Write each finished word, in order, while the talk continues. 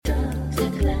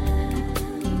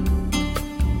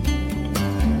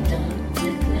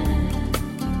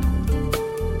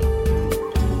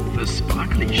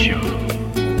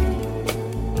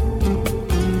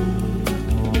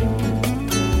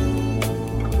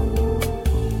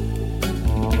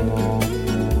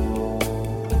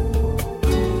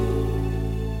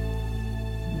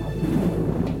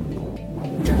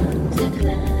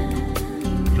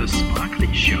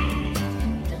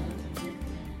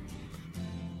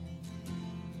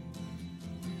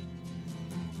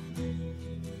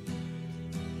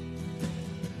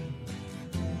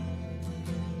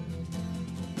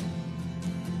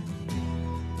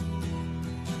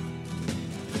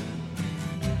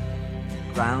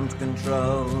Ground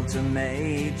control to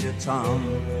Major Tom.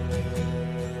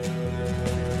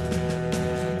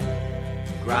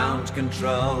 Ground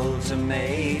control to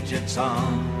Major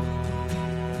Tom.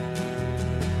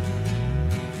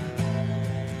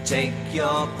 Take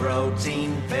your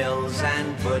protein pills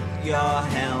and put your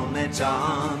helmet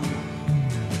on.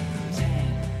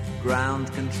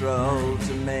 Ground control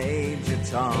to Major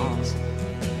Tom.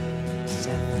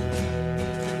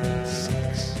 7,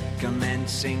 6.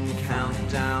 Commencing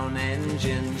countdown,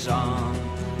 engines on.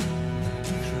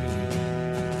 3,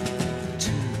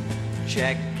 2.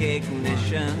 Check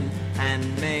ignition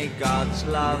and may God's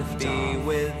love be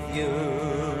with you.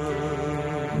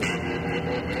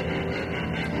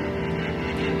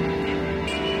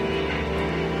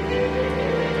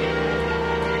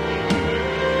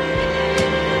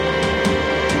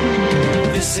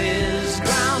 This is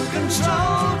ground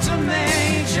control to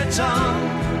Major Tom.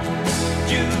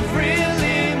 You've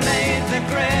really made the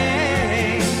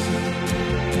grade,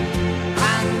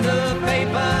 and the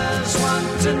papers want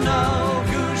to know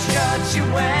whose shirt you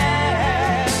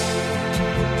wear.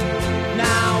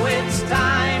 Now it's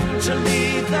time to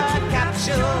leave the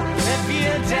capsule if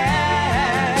you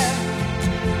dare.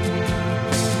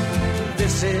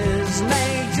 This is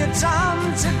Major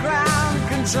Tom to ground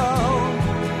control.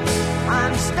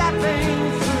 I'm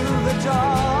stepping through the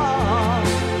door,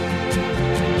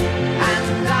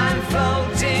 and I'm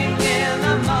floating in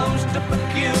a most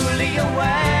peculiar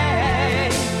way,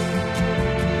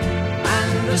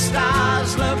 and the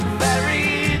stars look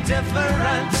very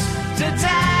different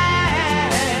today.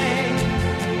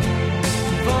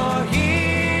 For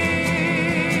here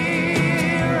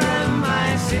am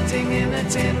I sitting in a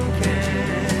tin can.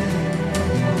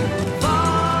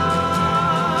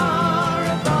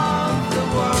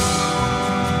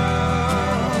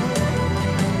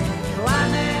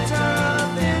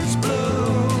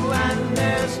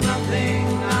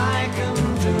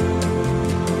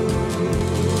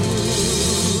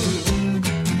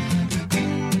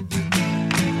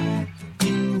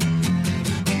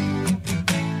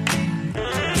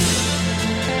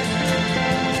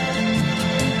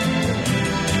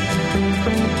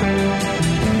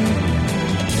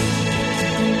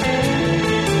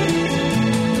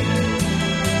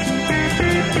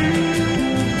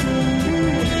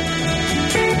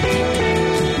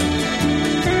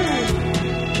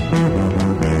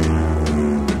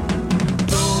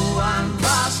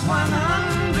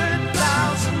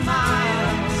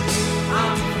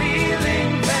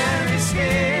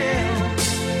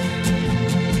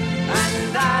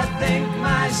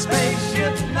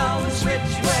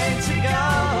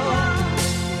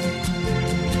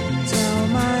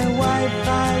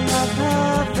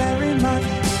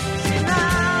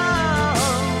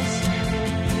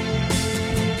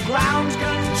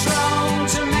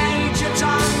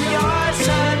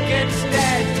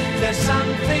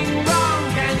 Something wrong,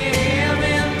 can you hear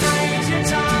me, Major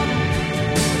Tom?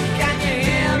 Can you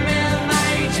hear me,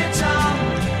 Major Tom?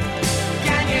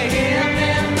 Can you hear me,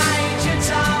 Major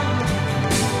Tom?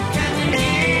 Can you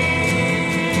hear?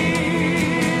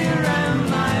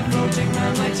 Am I floating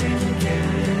on my tin can?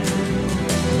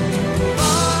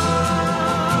 Far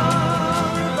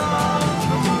above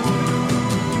the moon,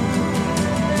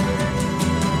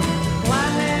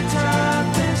 planet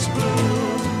Earth is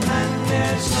blue, and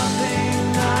there's nothing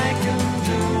I can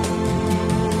do.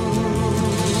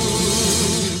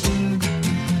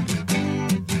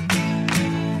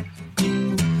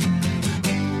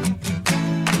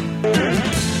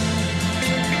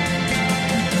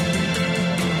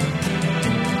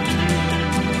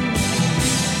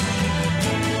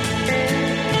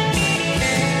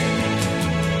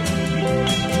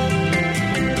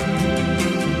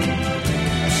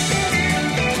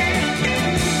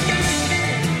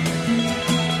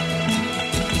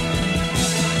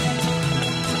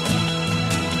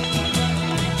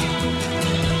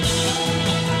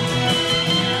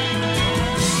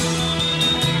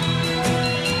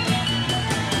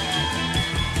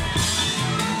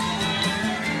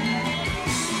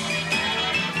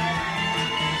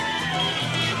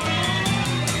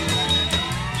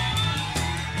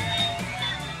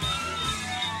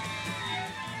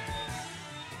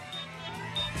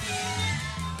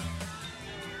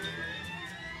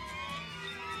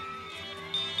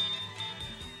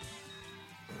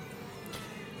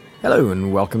 Hello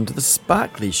and welcome to the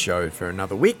Sparkly Show for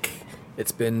another week.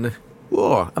 It's been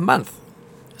a month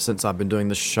since I've been doing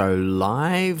this show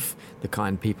live. The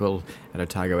kind people at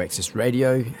Otago Access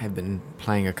Radio have been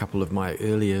playing a couple of my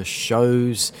earlier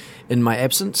shows in my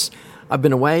absence. I've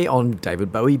been away on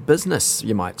David Bowie business,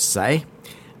 you might say.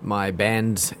 My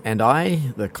band and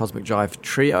I, the Cosmic Jive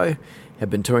Trio, have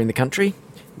been touring the country.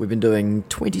 We've been doing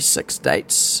 26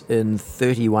 dates in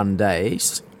 31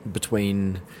 days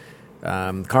between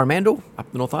Coromandel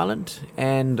up the North Island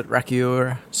and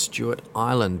Rakiura, Stewart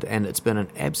Island, and it's been an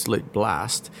absolute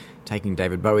blast taking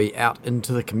David Bowie out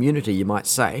into the community, you might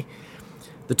say.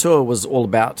 The tour was all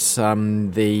about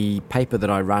the paper that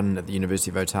I run at the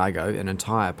University of Otago, an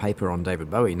entire paper on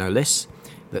David Bowie, no less,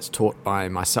 that's taught by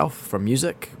myself from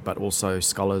music, but also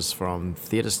scholars from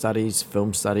theatre studies,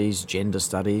 film studies, gender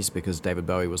studies, because David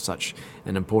Bowie was such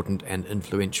an important and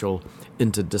influential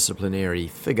interdisciplinary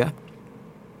figure,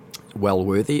 well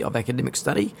worthy of academic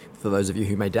study, for those of you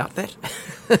who may doubt that.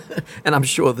 And I'm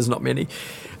sure there's not many.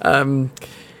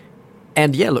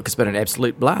 And yeah, look, it's been an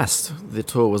absolute blast. The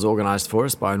tour was organised for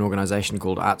us by an organisation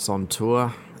called Arts on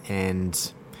Tour,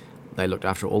 and they looked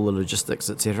after all the logistics,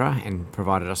 etc., and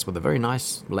provided us with a very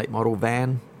nice late model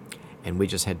van, and we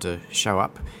just had to show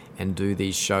up and do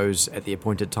these shows at the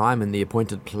appointed time in the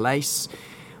appointed place.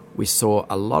 We saw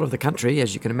a lot of the country,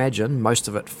 as you can imagine, most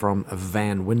of it from a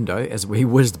van window as we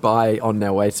whizzed by on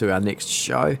our way to our next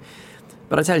show.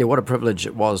 But I tell you what a privilege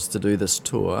it was to do this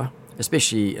tour,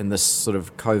 especially in this sort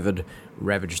of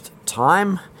COVID-ravaged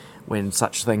time when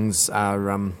such things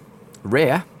are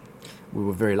rare. We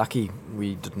were very lucky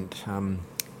we didn't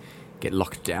get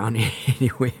locked down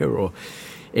anywhere or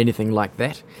anything like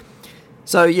that.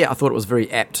 So yeah, I thought it was very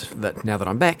apt that now that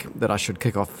I'm back, that I should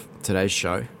kick off today's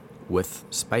show with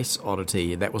Space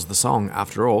Oddity. That was the song,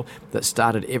 after all, that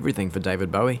started everything for David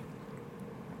Bowie.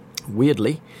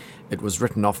 Weirdly, it was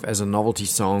written off as a novelty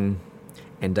song,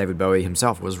 and David Bowie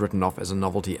himself was written off as a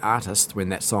novelty artist when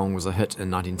that song was a hit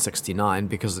in 1969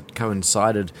 because it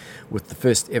coincided with the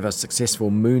first ever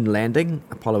successful moon landing,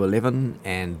 Apollo 11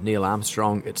 and Neil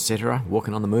Armstrong, etc.,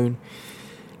 walking on the moon.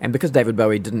 And because David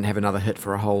Bowie didn't have another hit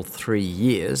for a whole 3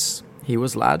 years, he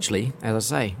was largely,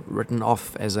 as I say, written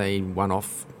off as a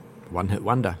one-off, one-hit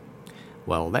wonder.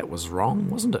 Well, that was wrong,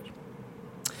 wasn't it?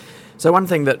 So one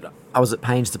thing that I was at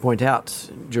pains to point out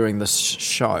during this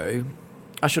show,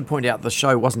 I should point out the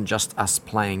show wasn't just us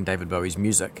playing David Bowie's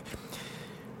music.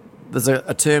 There's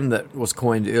a term that was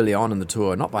coined early on in the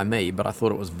tour, not by me, but I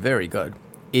thought it was very good,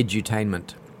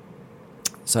 edutainment.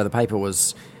 So the paper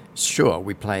was, sure,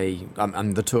 we play,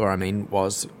 the tour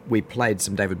was, we played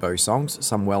some David Bowie songs,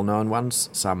 some well-known ones,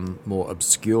 some more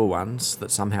obscure ones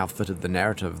that somehow fitted the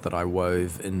narrative that I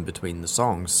wove in between the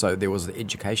songs. So there was the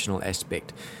educational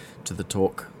aspect to the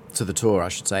tour, I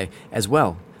should say, as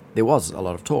well. There was a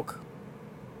lot of talk.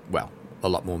 Well, a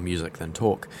lot more music than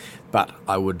talk, but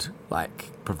I would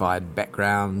provide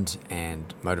background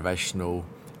and motivational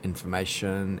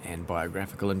information and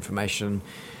biographical information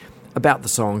about the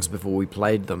songs before we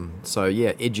played them. So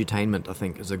yeah, edutainment I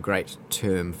think is a great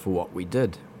term for what we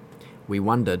did. We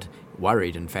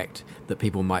worried in fact, that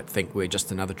people might think we're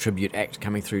just another tribute act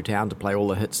coming through town to play all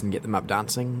the hits and get them up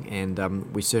dancing, and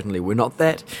we certainly were not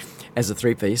that. As a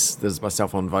three-piece, there's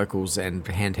myself on vocals and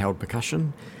handheld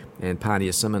percussion, and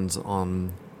Parnia Simmons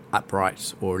on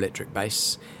upright or electric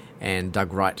bass, and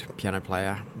Doug Wright, piano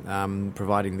player,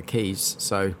 providing the keys.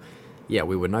 So, yeah,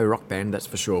 we were no rock band, that's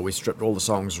for sure. We stripped all the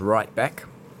songs right back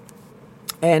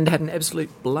and had an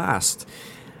absolute blast.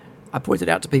 I pointed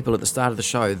out to people at the start of the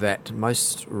show that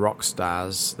most rock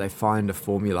stars, they find a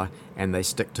formula and they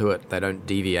stick to it. They don't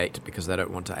deviate because they don't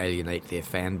want to alienate their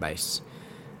fan base.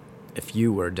 If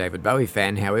you were a David Bowie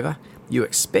fan, however, you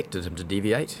expected him to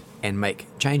deviate and make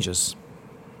changes.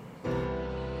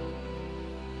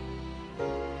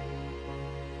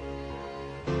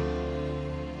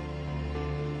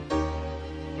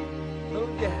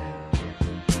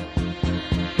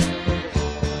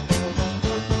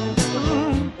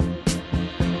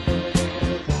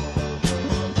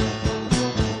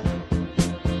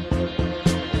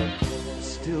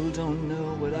 Still don't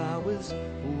know what I was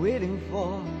waiting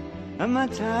for, and my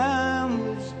time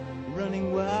was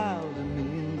running wild, a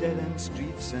million dead-end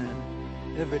streets,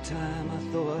 and every time I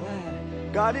thought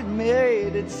I got it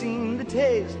made, it seemed the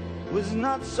taste was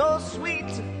not so sweet.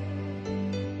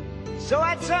 So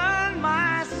I turned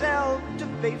myself to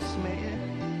face me,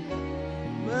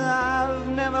 but I've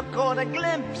never caught a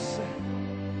glimpse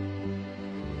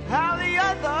how the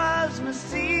others must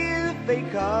see the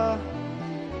faker.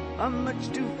 I'm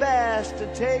much too fast to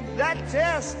take that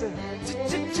test.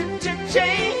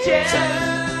 Changes.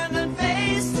 Turn and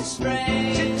face the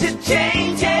strain.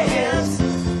 Changes.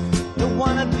 Don't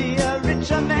wanna be a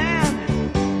richer man.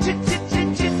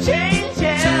 Changes.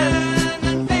 Turn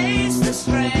and face the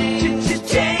strain.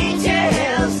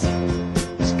 Changes.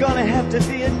 It's gonna have to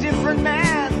be a different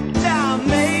man. Time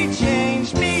may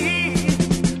change me,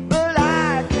 but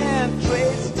I can't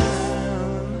trace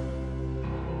time.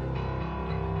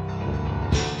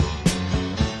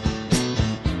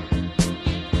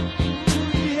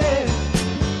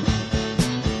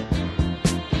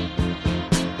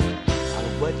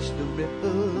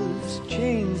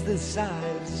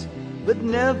 sides, but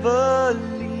never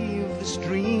leave the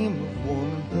stream of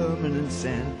warm and permanent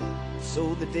sand.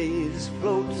 So the days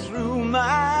float through my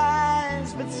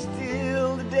eyes, but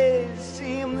still the days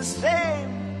seem the same.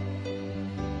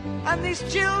 And these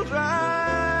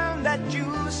children that you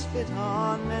spit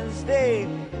on as they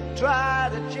try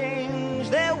to change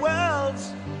their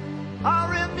worlds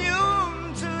are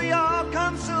immune to your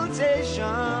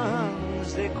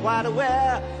consultations. They're quite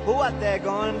aware of what they're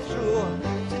going through.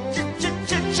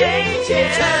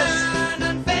 Changes. Turn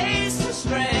and face the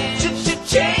strange.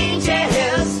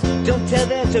 Changes. Don't tell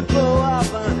them to blow up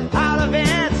out of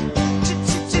it.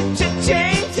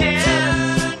 Changes.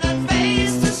 Turn and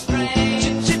face the strange.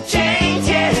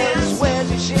 Changes. Where's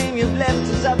your shame you've left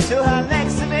us up to our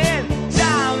next event?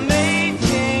 Time may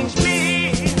change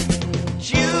me.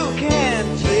 You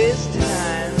can't trace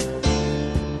time.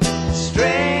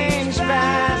 Strange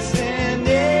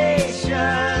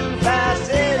fascination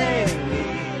fascinating me.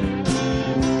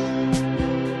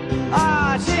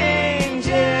 Our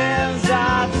changes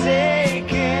are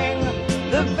taking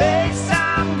the pace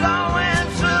I'm going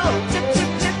through.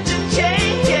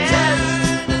 Changes.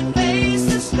 Turn and face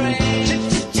the strange.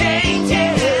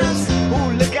 Changes.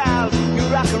 Ooh, look out, you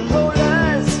rock and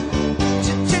rollers.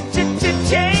 Changes.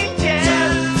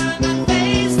 Turn and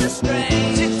face the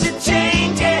strange.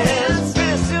 Changes.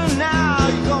 Pretty soon now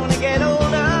you're gonna get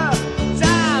older.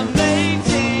 Time may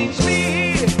change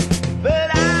me, but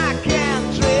I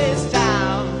can't trace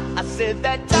time. I said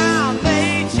that time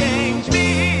may change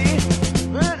me,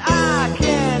 but I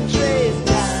can't trace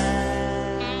time.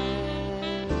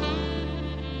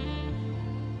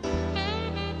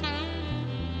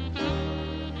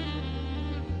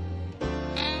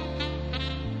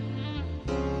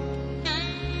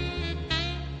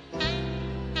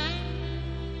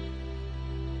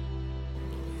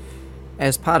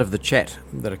 As part of the chat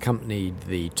that accompanied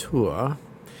the tour,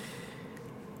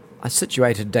 I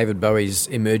situated David Bowie's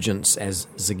emergence as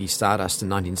Ziggy Stardust in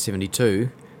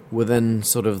 1972 within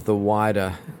sort of the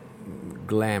wider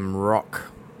glam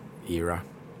rock era.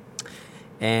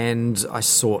 And I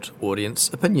sought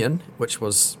audience opinion, which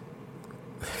was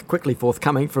quickly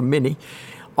forthcoming from many,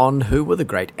 on who were the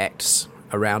great acts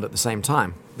around at the same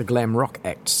time, the glam rock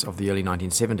acts of the early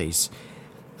 1970s.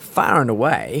 Far and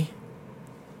away,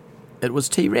 it was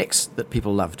T-Rex that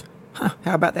people loved. How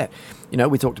about that? You know,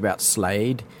 we talked about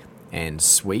Slade and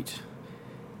Sweet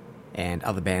and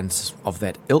other bands of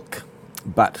that ilk,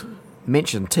 but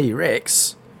mention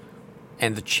T-Rex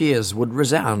and the cheers would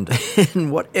resound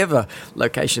in whatever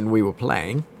location we were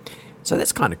playing. So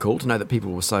that's kind of cool to know that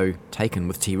people were so taken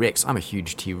with T-Rex. I'm a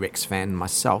huge T-Rex fan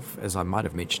myself, as I might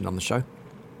have mentioned on the show.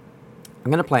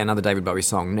 I'm going to play another David Bowie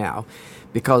song now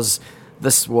because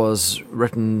this was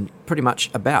written pretty much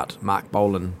about Mark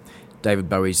Bolan, David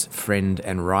Bowie's friend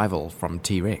and rival from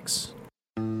T-Rex.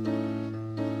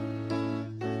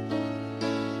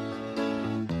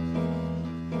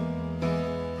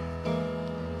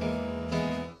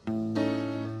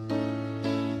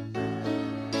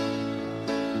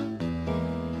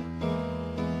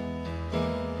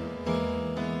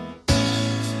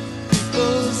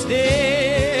 People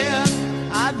stare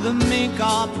at the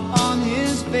makeup on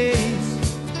his face.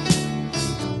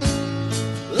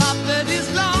 Laugh at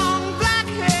his long black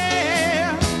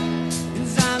hair,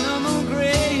 his animal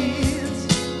grace.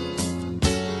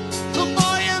 The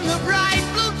boy in the bright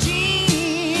blue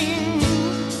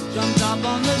jeans jumped up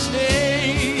on the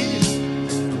stage.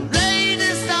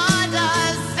 Lady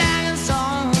Stardust sang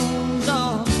songs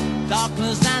of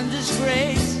darkness and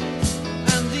disgrace,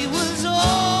 and he was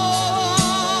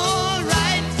all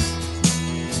right.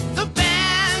 The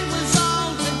band was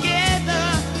all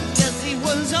together. Yes, he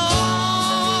was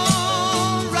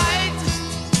all right.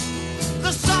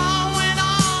 The song went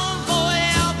on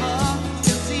forever.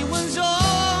 Yes, he was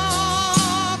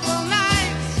awful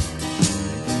nice.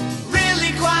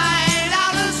 Really quite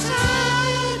out of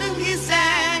sight, and he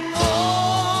sang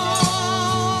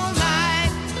all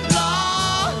night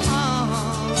long.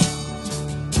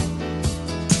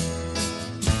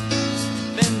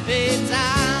 Then fade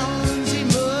sounds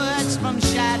emerged from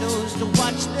shadows to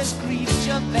watch this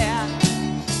creature there.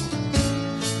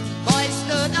 Boys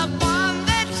stood upon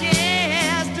their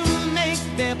chairs to make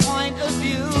their point of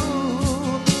view.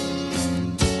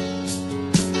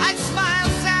 I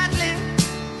smiled sadly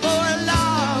for a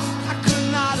love I could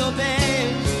not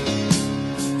obey.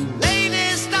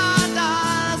 Lady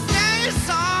Stardust sang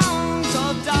songs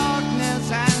of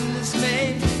darkness and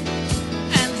dismay,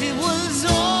 and he was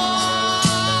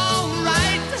all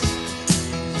right.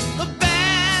 The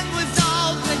band was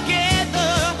all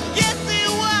together. Yes,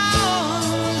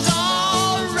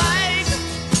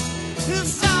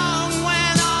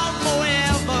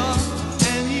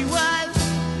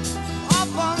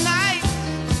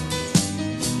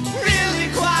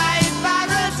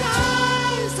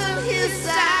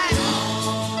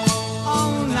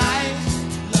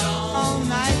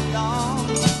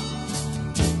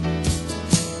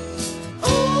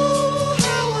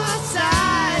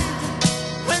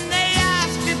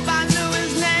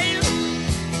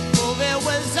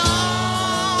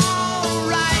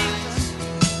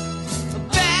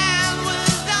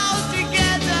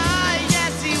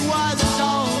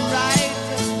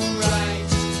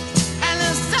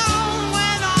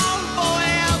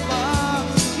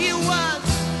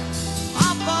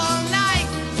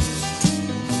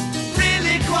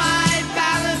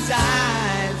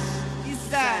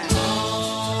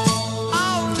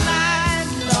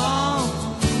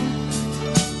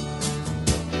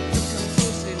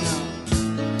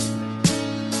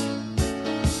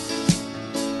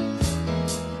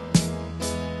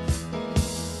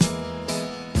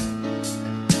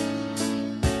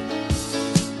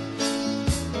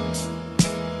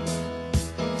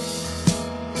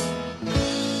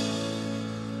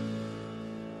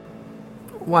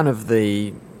 one of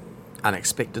the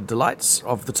unexpected delights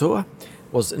of the tour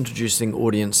was introducing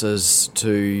audiences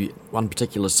to one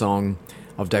particular song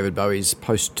of David Bowie's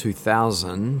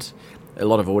post-2000. A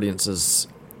lot of audience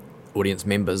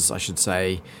members, I should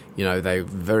say, they're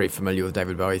very familiar with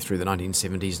David Bowie through the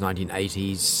 1970s,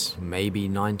 1980s, maybe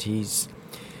 90s.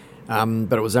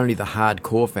 But it was only the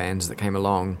hardcore fans that came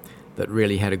along that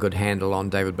really had a good handle on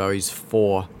David Bowie's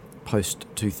 4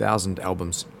 post-2000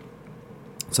 albums.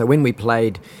 So when we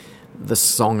played the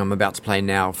song I'm about to play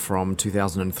now from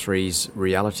 2003's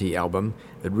Reality album,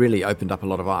 it really opened up a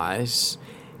lot of eyes.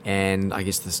 And I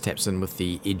guess this taps in with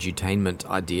the edutainment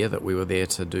idea that we were there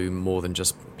to do more than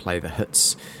just play the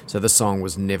hits. So this song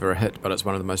was never a hit, but it's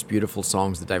one of the most beautiful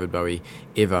songs that David Bowie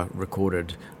ever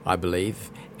recorded, I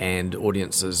believe. And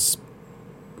audiences,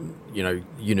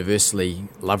 universally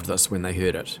loved this when they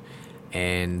heard it.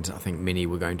 And I think many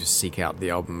were going to seek out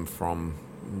the album from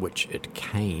which it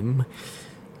came.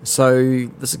 So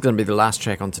this is going to be the last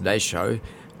track on today's show.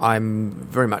 I'm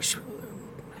very much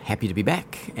happy to be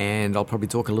back, and I'll probably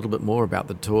talk a little bit more about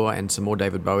the tour and some more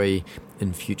David Bowie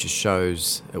in future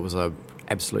shows. It was an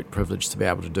absolute privilege to be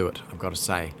able to do it, I've got to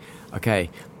say. Okay,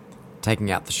 taking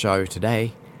out the show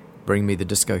today, Bring Me the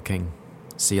Disco King.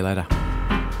 See you later.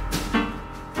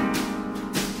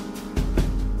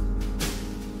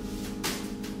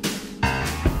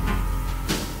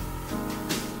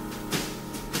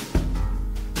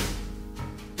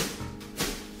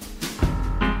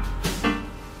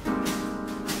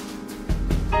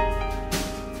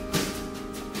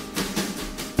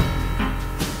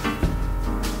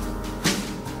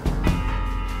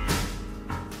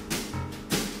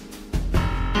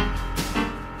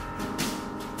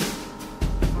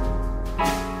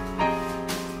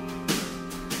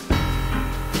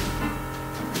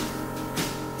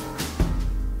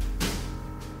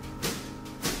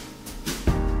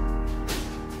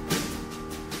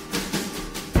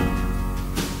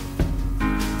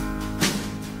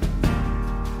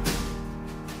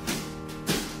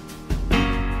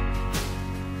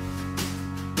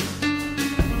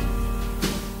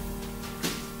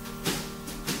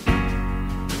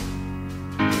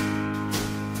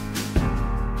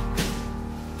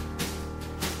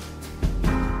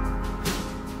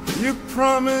 You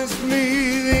promised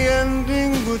me the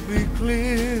ending would be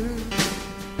clear.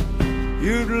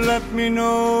 You'd let me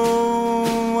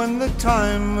know when the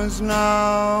time was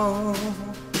now.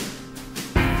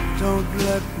 Don't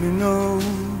let me know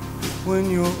when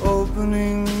you're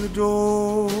opening the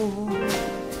door.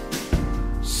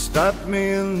 Stop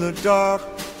me in the dark,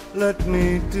 let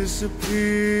me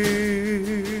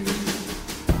disappear.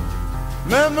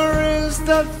 Memories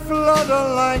that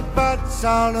flutter like bats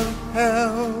out of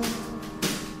hell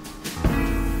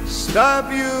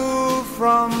stop you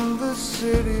from the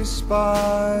city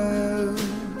spires.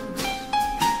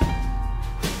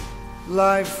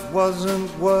 Life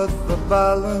wasn't worth the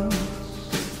balance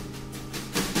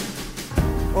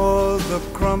or the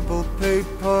crumpled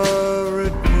paper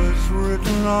it was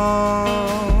written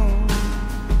on.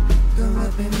 Don't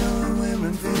let me know we're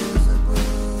invisible.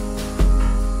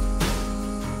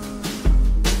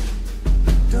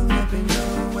 Don't let me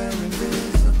know we're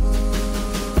invisible.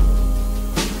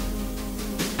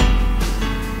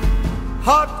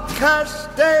 Hot cash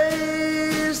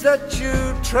days that you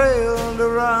trailed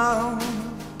around,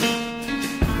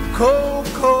 cold,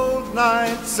 cold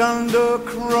nights under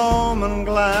chrome and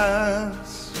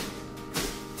glass,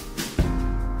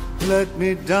 led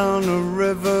me down a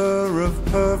river of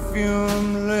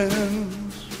perfume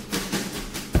limbs,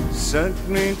 sent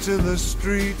me to the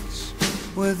streets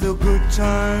with a good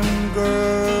time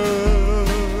girl.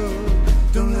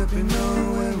 Don't let me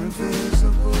know we're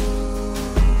invisible.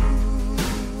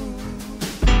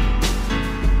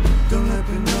 Don't let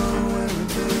me know we're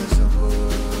invisible.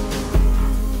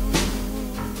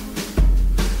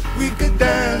 We could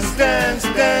dance, dance,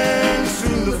 dance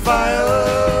through the fire.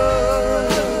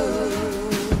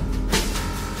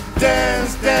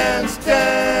 Dance, dance,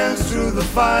 dance through the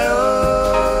fire.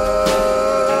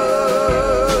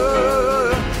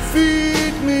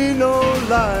 Feed me no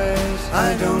lies.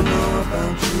 I don't know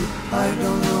about you. I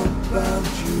don't know about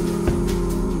you.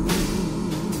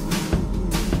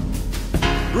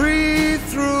 Breathe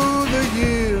through the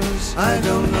years. I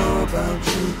don't know about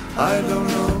you. I don't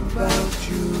know about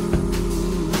you.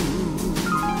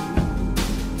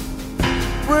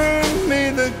 Bring me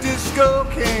the disco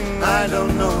king. I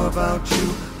don't know about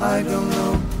you. I don't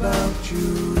know about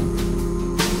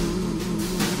you.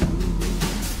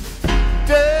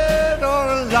 Dead or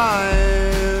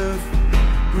alive,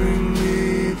 bring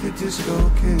me the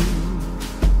disco king.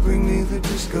 Bring me the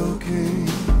disco king.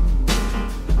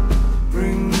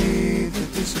 Bring me the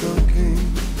disco king.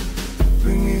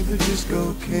 Bring me the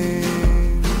disco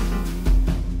king.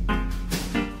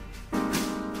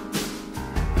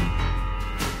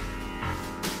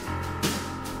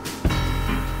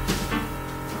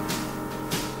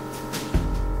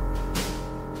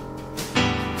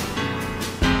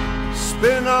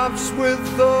 Spin-offs with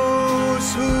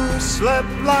those who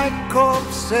slept like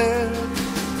corpses.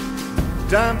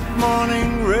 Damp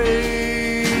morning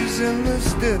rays in the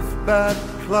stiff bat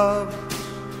club.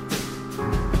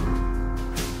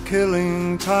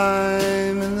 Killing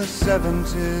time in the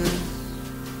 70s.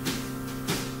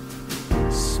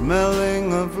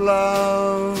 Smelling of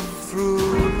love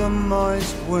through the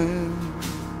moist wind.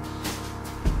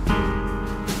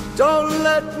 Don't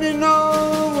let me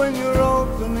know when you're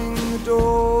opening the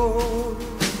door.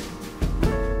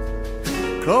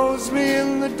 Close me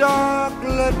in the dark,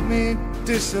 let me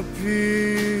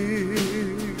disappear.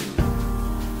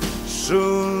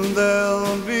 Soon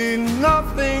there'll be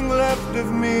nothing left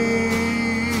of me,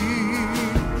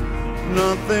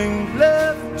 nothing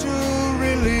left to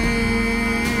release.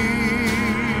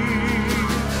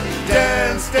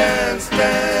 Dance, dance,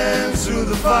 dance through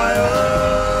the fire.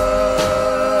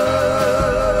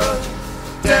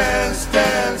 Dance,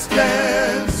 dance,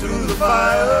 dance through the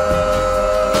fire.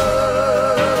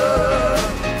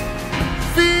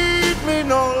 Feed me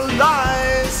no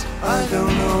lies. I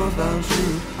don't know about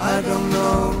you. I don't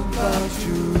know about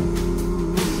you.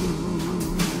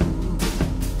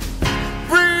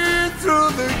 Breathe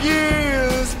through the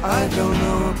years. I don't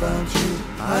know about you.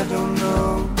 I don't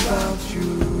know about you.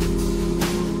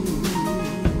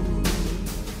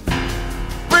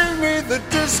 Bring me the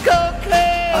disco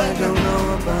king. I don't know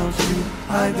about you.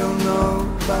 I don't know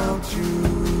about you.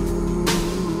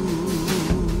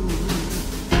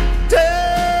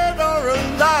 Dead or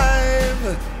alive.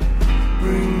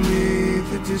 Bring me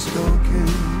the disco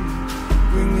king.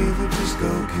 Bring me the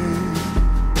disco king.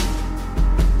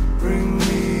 Bring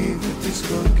me the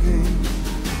disco king.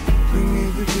 Bring me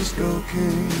the disco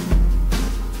king.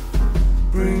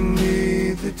 Bring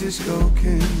me the disco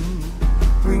king.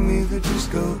 Bring me the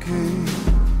disco king.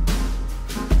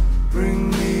 Bring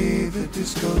me the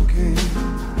disco king.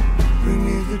 Bring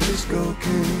me the disco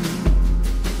king.